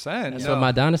 100%. That's what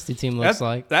my dynasty team looks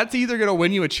like. That's either going to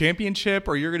win you a championship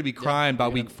or you're going to be crying by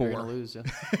week 4. You're going to lose,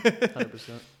 100%.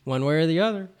 One way or the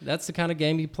other. That's the kind of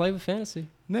game you play with fantasy.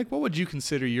 Nick, what would you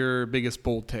consider your biggest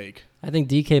bold take? I think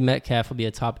DK Metcalf will be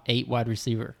a top 8 wide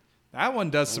receiver. That one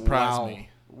does surprise me.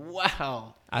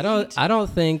 Wow. I don't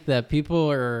think that people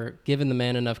are giving the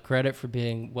man enough credit for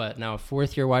being now a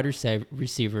 4th-year wide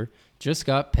receiver, just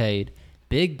got paid,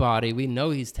 big body. We know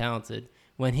he's talented.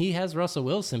 When he has Russell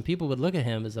Wilson, people would look at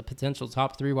him as a potential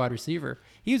top 3 wide receiver.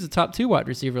 He was a top 2 wide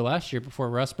receiver last year before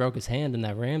Russ broke his hand in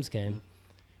that Rams game.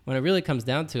 When it really comes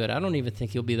down to it, I don't even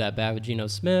think he'll be that bad with Geno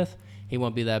Smith. He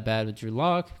won't be that bad with Drew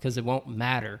Lock because it won't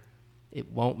matter.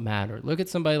 It won't matter. Look at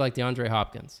somebody like DeAndre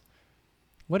Hopkins.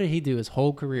 What did he do his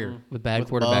whole career with bad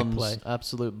quarterback play?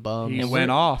 Absolute bums. He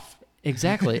went off.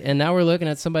 Exactly. And now we're looking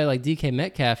at somebody like DK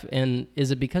Metcalf, and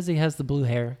is it because he has the blue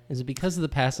hair? Is it because of the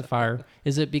pacifier?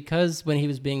 Is it because when he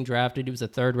was being drafted, he was a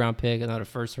 3rd-round pick and not a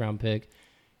 1st-round pick?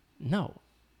 No.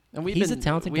 And he's a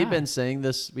talented guy. We've been saying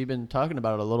this. We've been talking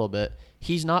about it a little bit.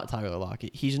 He's not Tyler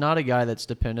Lockett. He's not a guy that's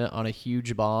dependent on a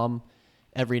huge bomb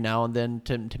every now and then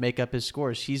to make up his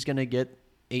scores. He's going to get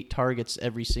 8 targets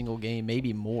every single game,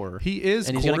 maybe more. He is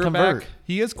and quarterback.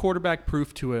 He is quarterback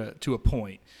proof to a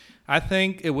point. I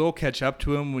think it will catch up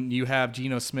to him when you have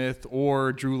Geno Smith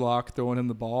or Drew Lock throwing him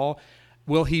the ball.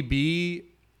 Will he be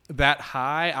that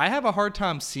high? I have a hard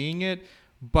time seeing it,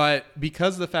 but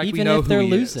because of the fact we know who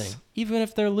he is. Even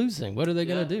if they're losing, what are they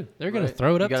going to do? They're going to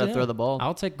throw it up to him. You got to throw the ball.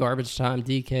 I'll take garbage time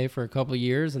DK for a couple of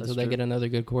years until they get another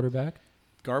good quarterback.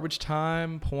 Garbage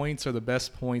time points are the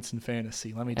best points in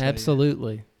fantasy, let me tell you.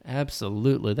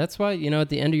 Absolutely. That's why, at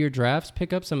the end of your drafts,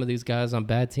 pick up some of these guys on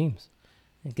bad teams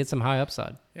and get some high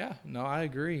upside. Yeah, no, I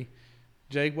agree.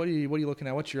 Jake, what are you looking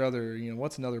at? What's your other,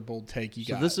 what's another bold take you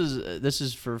got? So this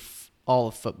is for all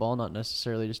of football, not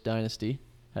necessarily just dynasty.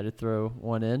 Had to throw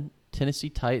one in. Tennessee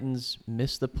Titans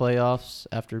missed the playoffs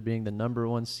after being the number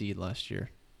 1 seed last year.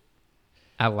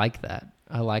 I like that.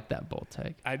 I like that bold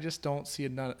take. I just don't see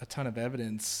a ton of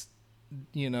evidence,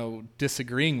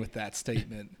 disagreeing with that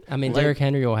statement. I mean, Derrick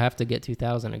Henry will have to get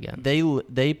 2,000 again.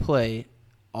 They play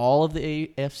all of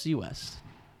the AFC West.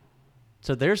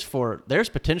 So there's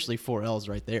potentially 4 L's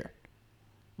right there.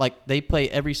 Like, they play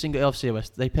every single AFC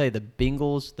West. They play the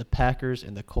Bengals, the Packers,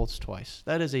 and the Colts twice.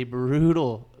 That is a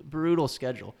brutal, brutal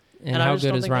schedule. And how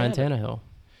good is Ryan Tannehill?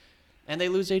 And they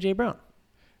lose A.J. Brown.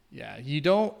 Yeah,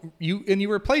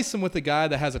 you replace him with a guy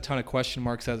that has a ton of question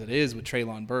marks as it is with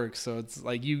Treylon Burks. So it's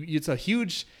like it's a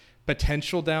huge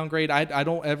potential downgrade. I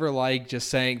don't ever like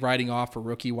just writing off a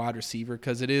rookie wide receiver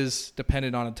because it is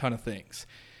dependent on a ton of things.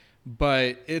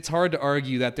 But it's hard to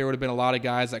argue that there would have been a lot of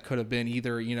guys that could have been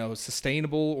either,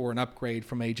 sustainable or an upgrade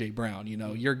from A.J. Brown.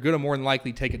 You're going to more than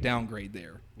likely take a downgrade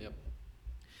there. Yep.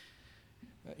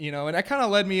 And that kind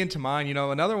of led me into mine.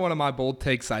 Another one of my bold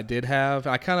takes I did have,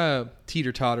 I kind of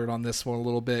teeter-tottered on this one a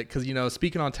little bit because,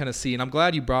 speaking on Tennessee, and I'm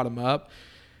glad you brought him up,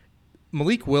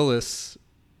 Malik Willis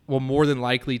will more than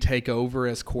likely take over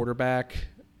as quarterback,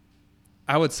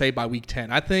 I would say, by week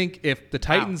 10. I think if the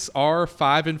Titans are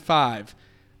 5-5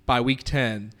 by week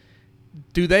 10,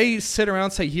 do they sit around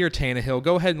and say, here, Tannehill,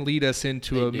 go ahead and lead us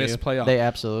into a missed playoff? They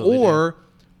absolutely do.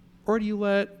 Or do you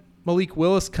let Malik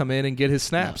Willis come in and get his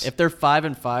snaps? No. If they're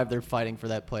 5-5, they're fighting for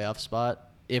that playoff spot.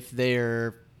 If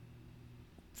they're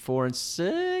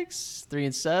 4-6,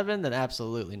 3-7, then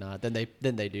absolutely not. Then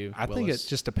they do. I think it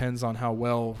just depends on how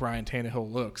well Ryan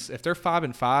Tannehill looks. If they're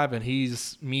 5-5 and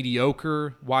he's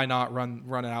mediocre, why not run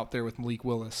it out there with Malik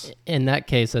Willis? In that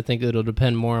case, I think it'll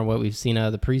depend more on what we've seen out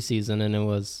of the preseason, and it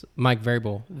was Mike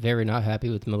Vrabel very not happy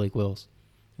with Malik Willis,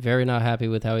 very not happy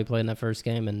with how he played in that first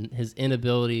game and his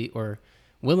inability or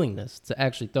willingness to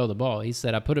actually throw the ball. He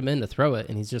said, I put him in to throw it,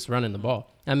 and he's just running the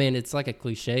ball. I mean, it's like a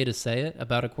cliche to say it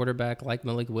about a quarterback like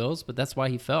Malik Willis, but that's why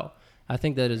he fell. I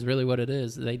think that is really what it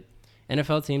is.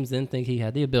 NFL teams didn't think he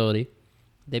had the ability.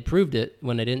 They proved it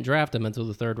when they didn't draft him until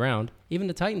the 3rd round. Even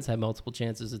the Titans had multiple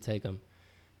chances to take him.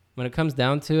 When it comes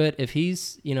down to it, if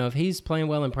he's playing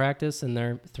well in practice and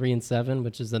they're 3-7,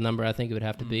 which is the number I think it would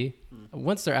have to be,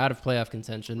 once they're out of playoff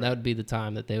contention, that would be the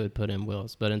time that they would put in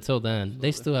Wills. But until then,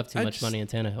 they still have too much money in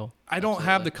Tannehill. I don't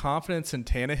have the confidence in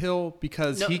Tannehill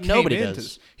because he came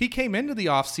into the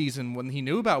offseason when he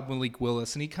knew about Malik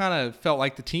Willis, and he kind of felt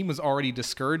like the team was already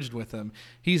discouraged with him.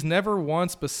 He's never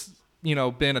once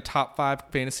been a top 5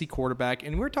 fantasy quarterback.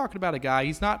 And we're talking about a guy,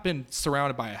 he's not been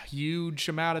surrounded by a huge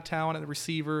amount of talent at the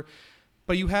receiver,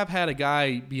 but you have had a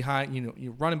guy behind,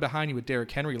 you're running behind you with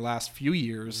Derrick Henry the last few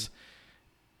years.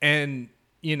 And,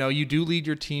 you do lead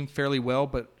your team fairly well,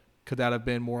 but could that have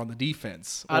been more on the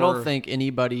defense? I don't think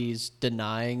anybody's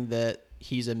denying that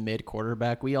he's a mid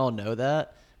quarterback. We all know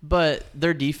that. But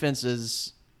their defense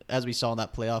is, as we saw in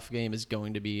that playoff game, is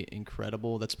going to be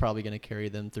incredible. That's probably going to carry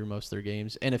them through most of their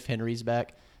games. And if Henry's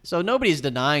back. So nobody's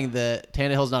denying that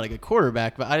Tannehill's not a good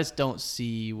quarterback, but I just don't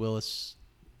see Willis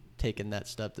taking that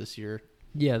step this year.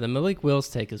 Yeah, the Malik Willis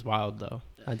take is wild, though.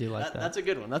 I do like that. That's a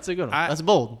good one. That's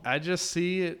bold. I just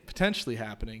see it potentially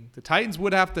happening. The Titans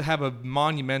would have to have a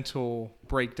monumental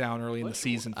breakdown early in the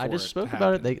season. I just spoke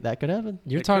about it. That could happen.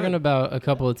 You're talking about a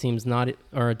couple of teams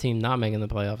a team not making the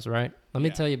playoffs, right? Let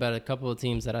me tell you about a couple of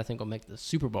teams that I think will make the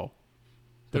Super Bowl.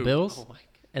 The Bills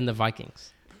and the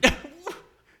Vikings.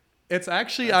 It's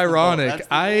actually ironic.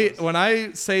 When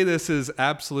I say this is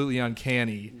absolutely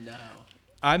uncanny. No.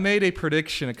 I made a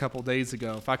prediction a couple days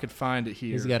ago. If I could find it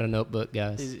here. He's got a notebook,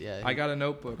 guys. I got a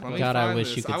notebook. Let me God, find I wish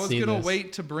this. you could see this. I was going to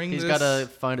wait to bring this. He's got to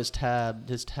find his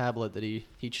tablet that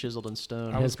he chiseled in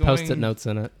stone. His Post-it notes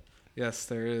in it. Yes,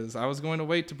 there is. I was going to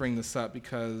wait to bring this up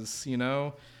because,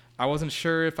 I wasn't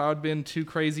sure if I would have been too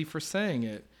crazy for saying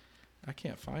it. I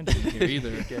can't find it in here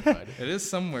either. Can't find it. It is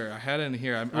somewhere. I had it in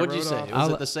here. What did you say? Was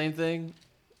it the same thing?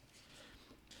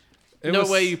 No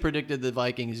way you predicted the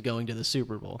Vikings going to the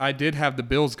Super Bowl. I did have the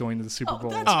Bills going to the Super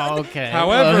Bowl. Okay.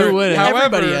 However,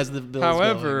 everybody has the Bills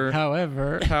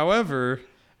However,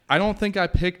 I don't think I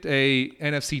picked a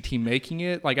NFC team making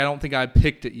it. I don't think I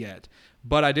picked it yet.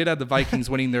 But I did have the Vikings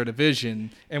winning their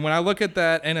division. And when I look at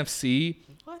that NFC,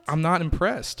 I'm not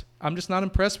impressed. I'm just not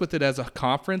impressed with it as a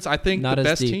conference. I think the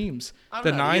best teams,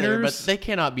 the Niners, either, but they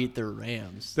cannot beat the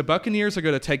Rams. The Buccaneers are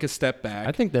going to take a step back.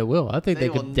 I think they will. I think they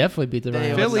could definitely beat the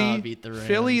Rams.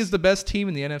 Philly is the best team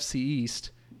in the NFC East,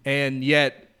 and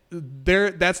yet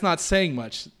that's not saying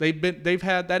much. They've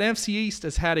had that NFC East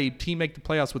has had a team make the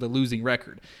playoffs with a losing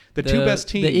record. The two best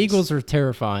teams. The Eagles are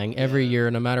terrifying every year,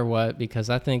 no matter what,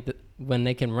 because I think that when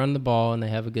they can run the ball and they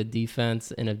have a good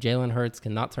defense, and if Jalen Hurts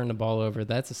cannot turn the ball over,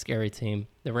 that's a scary team.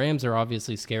 The Rams are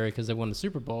obviously scary because they won the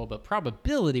Super Bowl, but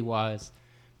probability-wise,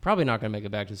 probably not going to make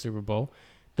it back to the Super Bowl.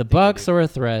 The Bucs are a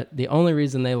threat. The only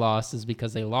reason they lost is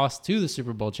because they lost to the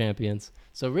Super Bowl champions.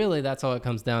 So really, that's all it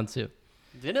comes down to.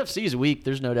 The NFC is weak.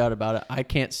 There's no doubt about it. I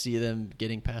can't see them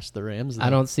getting past the Rams, though.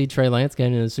 I don't see Trey Lance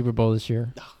getting to the Super Bowl this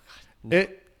year. Oh, God.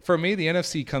 For me, the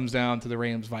NFC comes down to the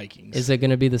Rams-Vikings. Is it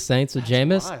going to be the Saints with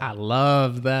Jameis? I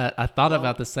love that. I thought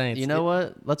about the Saints. You know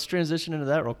what? Let's transition into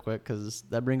that real quick because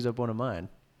that brings up one of mine.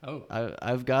 Oh.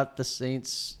 I've got the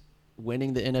Saints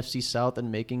winning the NFC South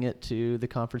and making it to the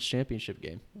conference championship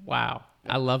game. Wow.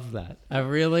 I love that. I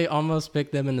really almost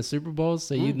picked them in the Super Bowl,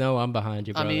 so you know I'm behind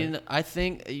you, brother. I mean, I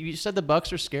think you said the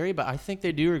Bucs are scary, but I think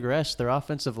they do regress. Their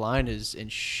offensive line is in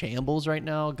shambles right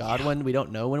now. Godwin, we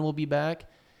don't know when we'll be back.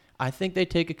 I think they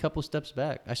take a couple steps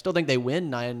back. I still think they win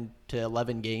 9 to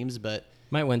 11 games, but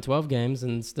might win 12 games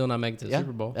and still not make it to the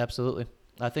Super Bowl. Absolutely.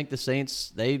 I think the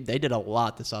Saints, they did a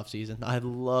lot this offseason. I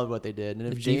love what they did.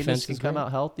 And if Jameis can come out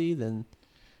healthy, then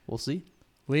we'll see.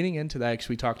 Leading into that, because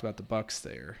we talked about the Bucs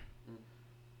there.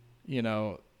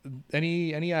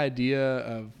 Any idea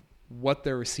of what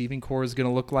their receiving core is going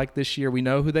to look like this year? We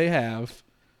know who they have.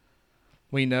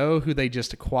 We know who they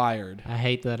just acquired. I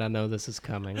hate that I know this is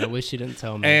coming. I wish you didn't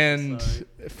tell me. And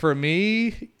for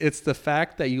me, it's the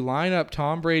fact that you line up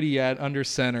Tom Brady at under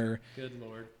center. Good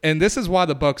Lord. And this is why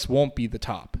the Bucs won't be the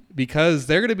top, because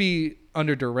they're going to be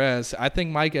under duress. I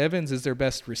think Mike Evans is their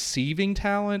best receiving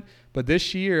talent, but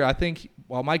this year I think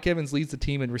while Mike Evans leads the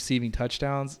team in receiving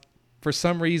touchdowns, for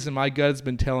some reason, my gut's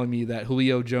been telling me that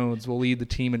Julio Jones will lead the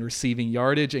team in receiving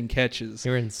yardage and catches.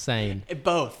 You're insane.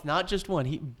 Both, not just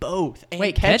one. Both. And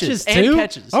wait, catches too? And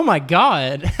catches. Oh my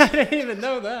God! I didn't even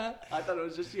know that. I thought it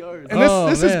was just yards. And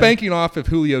this is banking off if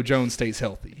Julio Jones stays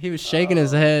healthy. He was shaking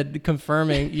his head,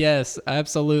 confirming, yes,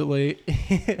 absolutely.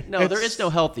 No, there is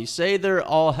no healthy. Say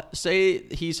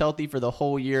he's healthy for the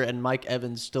whole year, and Mike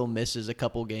Evans still misses a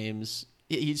couple games.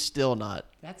 He's still not.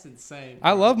 That's insane.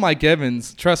 I love Mike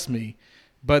Evans, trust me,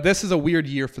 but this is a weird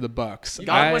year for the Bucs.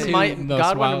 Godwin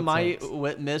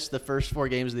might miss the first 4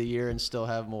 games of the year and still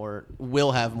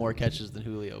will have more catches than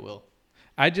Julio will.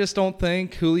 I just don't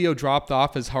think Julio dropped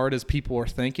off as hard as people are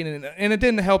thinking, and it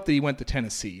didn't help that he went to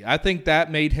Tennessee. I think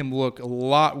that made him look a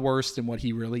lot worse than what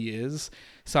he really is.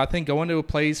 So I think going to a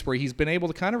place where he's been able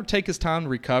to kind of take his time to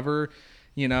recover,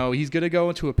 You know, he's going to go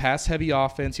into a pass-heavy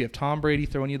offense. You have Tom Brady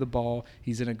throwing you the ball.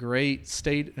 He's in a great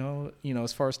state, you know,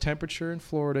 as far as temperature in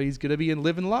Florida. He's going to be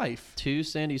living life. To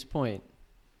Sandy's point,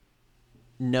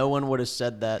 no one would have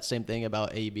said that same thing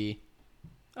about AB.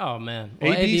 Oh, man.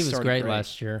 Well, AB was great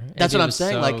last year. That's AB what I'm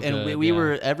saying. So like, and good, we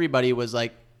were, everybody was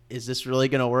like, is this really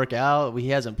going to work out? He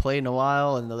hasn't played in a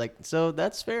while. And they're like, so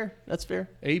that's fair. That's fair.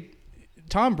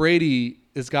 Tom Brady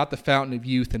has got the fountain of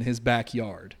youth in his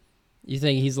backyard. You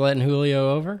think he's letting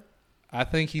Julio over? I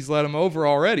think he's let him over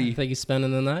already. You think he's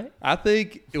spending the night? I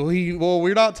think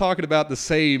we're not talking about the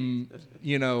same,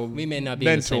 you know, we may not be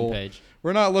on the same page.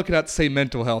 We're not looking at the same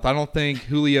mental health. I don't think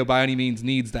Julio by any means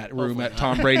needs that room at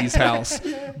Tom Brady's house.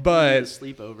 But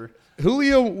sleepover.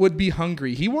 Julio would be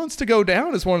hungry. He wants to go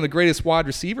down as one of the greatest wide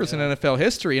receivers in NFL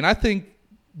history, and I think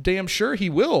damn sure he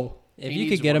will. If you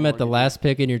could get him at the last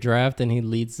pick in your draft and he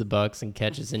leads the Bucs and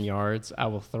catches in yards, I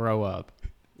will throw up.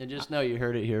 And just know you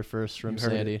heard it here first from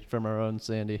Sandy, from our own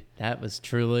Sandy. That was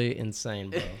truly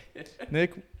insane, bro.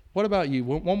 Nick, what about you?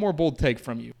 One more bold take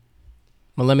from you.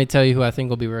 Well, let me tell you who I think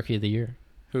will be Rookie of the Year.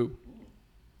 Who?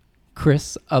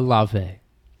 Chris Olave.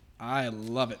 I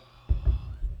love it.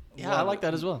 Yeah, I like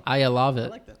that as well. I love it. I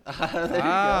like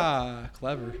that.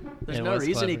 Clever. There's no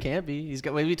reason he can't be. He's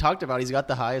got. We talked about. He's got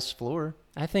the highest floor.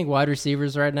 I think wide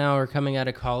receivers right now are coming out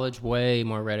of college way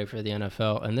more ready for the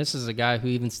NFL. And this is a guy who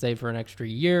even stayed for an extra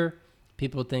year.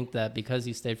 People think that because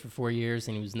he stayed for 4 years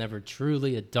and he was never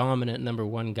truly a dominant number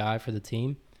one guy for the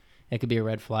team, it could be a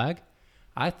red flag.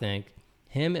 I think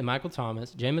him and Michael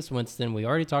Thomas, Jameis Winston, we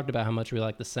already talked about how much we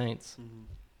like the Saints. Mm-hmm.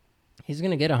 He's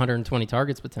going to get 120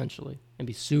 targets potentially and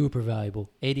be super valuable.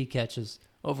 80 catches,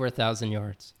 over 1,000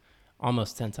 yards,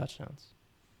 almost 10 touchdowns.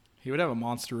 He would have a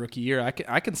monster rookie year.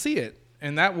 I can see it.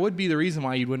 And that would be the reason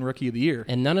why you'd win Rookie of the Year.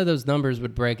 And none of those numbers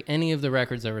would break any of the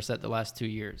records ever set the last 2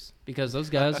 years because those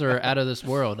guys are out of this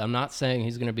world. I'm not saying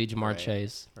he's going to be Jamar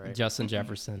Chase, Justin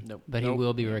Jefferson, but he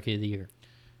will be Rookie of the Year.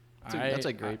 That's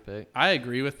a great pick. I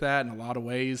agree with that in a lot of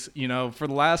ways. You know, for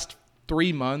the last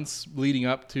 3 months leading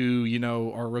up to, you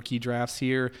know, our rookie drafts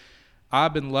here,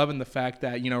 I've been loving the fact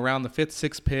that, you know, around the 5th,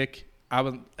 6th pick,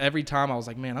 every time I was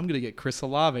like, man, I'm going to get Chris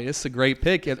Olave. This is a great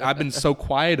pick. I've been so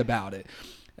quiet about it.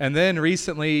 And then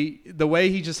recently, the way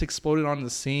he just exploded onto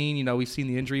the scene, you know, we've seen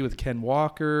the injury with Ken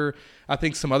Walker. I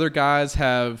think some other guys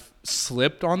have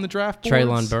slipped on the draft boards.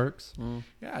 Treylon Burks.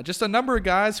 Yeah, just a number of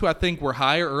guys who I think were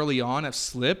higher early on have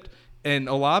slipped, and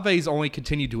Olave's only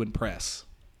continued to impress.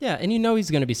 Yeah, and you know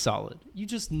he's going to be solid. You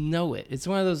just know it. It's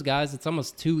one of those guys that's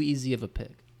almost too easy of a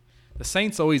pick. The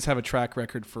Saints always have a track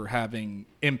record for having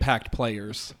impact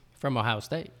players. From Ohio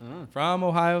State. From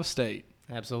Ohio State.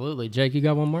 Absolutely. Jake, you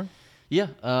got one more? Yeah,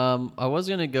 I was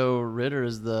going to go Ritter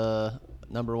as the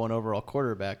number 1 overall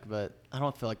quarterback, but I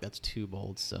don't feel like that's too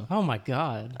bold. So. Oh, my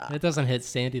God. It doesn't hit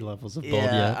Sandy levels of bold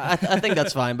yet. Yeah, I think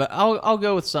that's fine, but I'll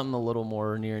go with something a little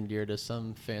more near and dear to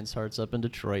some fans' hearts up in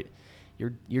Detroit.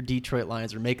 Your Detroit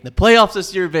Lions are making the playoffs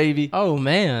this year, baby. Oh,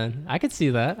 man. I could see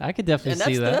that. I could definitely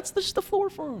see that. That's just the floor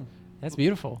for them. That's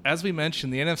beautiful. As we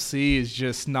mentioned, the NFC is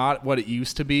just not what it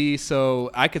used to be,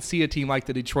 so I could see a team like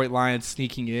the Detroit Lions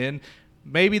sneaking in.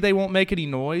 Maybe they won't make any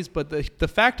noise, but the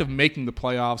fact of making the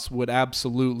playoffs would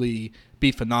absolutely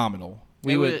be phenomenal.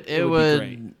 It would be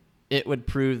great. It would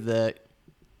prove that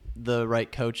the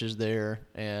right coach is there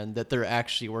and that they're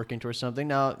actually working towards something.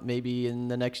 Now, maybe in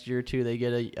the next year or two, they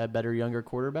get a better, younger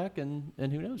quarterback, and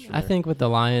who knows? I think with the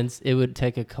Lions, it would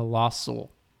take a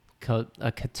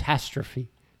a catastrophe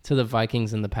to the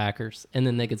Vikings and the Packers, and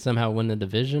then they could somehow win the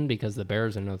division because the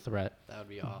Bears are no threat. That would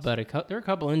be awesome. But they're a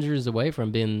couple injuries away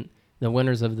from being the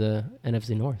winners of the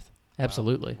NFC North.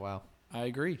 Absolutely. Wow. I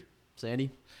agree.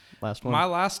 Sandy, last one. My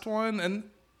last one, and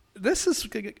this is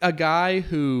a guy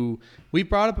who we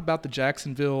brought up about the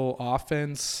Jacksonville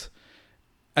offense,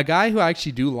 a guy who I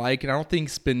actually do like, and I don't think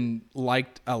he's been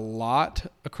liked a lot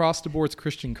across the board, is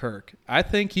Christian Kirk. I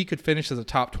think he could finish as a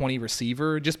top 20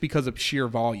 receiver just because of sheer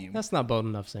volume. That's not bold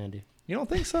enough, Sandy. You don't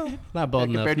think so? Not bold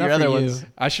enough. Compared to not your for other you. ones.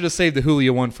 I should have saved the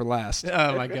Julio one for last.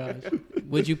 Oh, my gosh.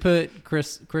 Would you put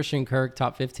Christian Kirk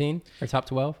top 15 or top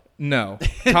 12? No.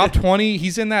 Top 20,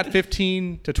 he's in that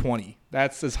 15 to 20.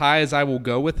 That's as high as I will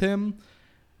go with him.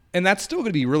 And that's still going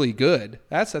to be really good.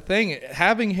 That's the thing.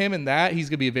 Having him in that, he's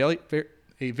going to be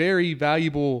a very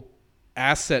valuable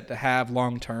asset to have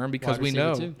long term because we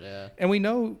know. Yeah. And we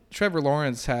know Trevor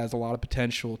Lawrence has a lot of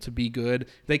potential to be good.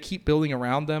 They keep building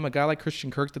around them. A guy like Christian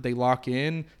Kirk that they lock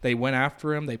in, they went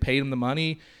after him, they paid him the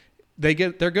money. They're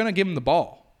going to give him the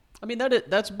ball. I mean,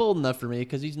 that's bold enough for me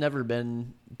because he's never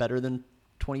been better than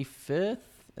 25th,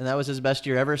 and that was his best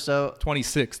year ever. So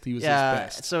 26th, he was his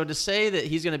best. So to say that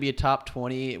he's going to be a top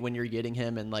 20 when you're getting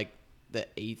him in like the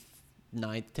 8th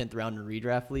 9th, 10th round in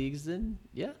redraft leagues, then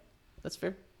yeah, that's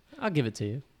fair. I'll give it to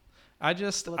you.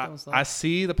 I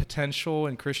see the potential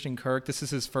in Christian Kirk. This is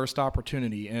his first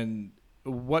opportunity, and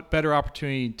what better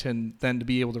opportunity than to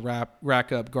be able to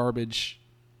rack up garbage,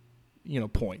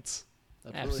 points.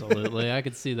 Absolutely. I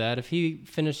could see that. If he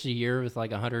finished the year with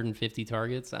like 150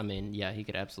 targets, I mean, yeah, he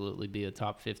could absolutely be a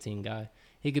top 15 guy.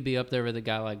 He could be up there with a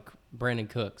guy like Brandon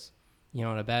Cooks.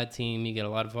 On a bad team, you get a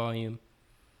lot of volume.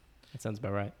 That sounds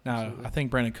about right. Now, absolutely. I think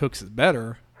Brandon Cooks is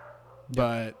better,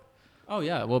 but... Oh,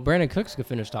 yeah. Well, Brandon Cooks could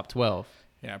finish top 12.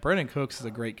 Yeah, Brandon Cooks is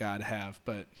a great guy to have.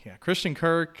 But, yeah, Christian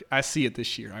Kirk, I see it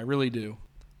this year. I really do.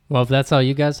 Well, if that's all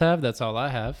you guys have, that's all I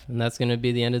have. And that's going to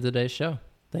be the end of today's show.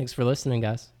 Thanks for listening,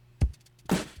 guys.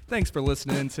 Thanks for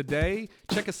listening in today.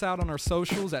 Check us out on our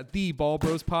socials at The Ball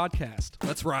Bros Podcast.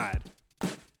 Let's ride.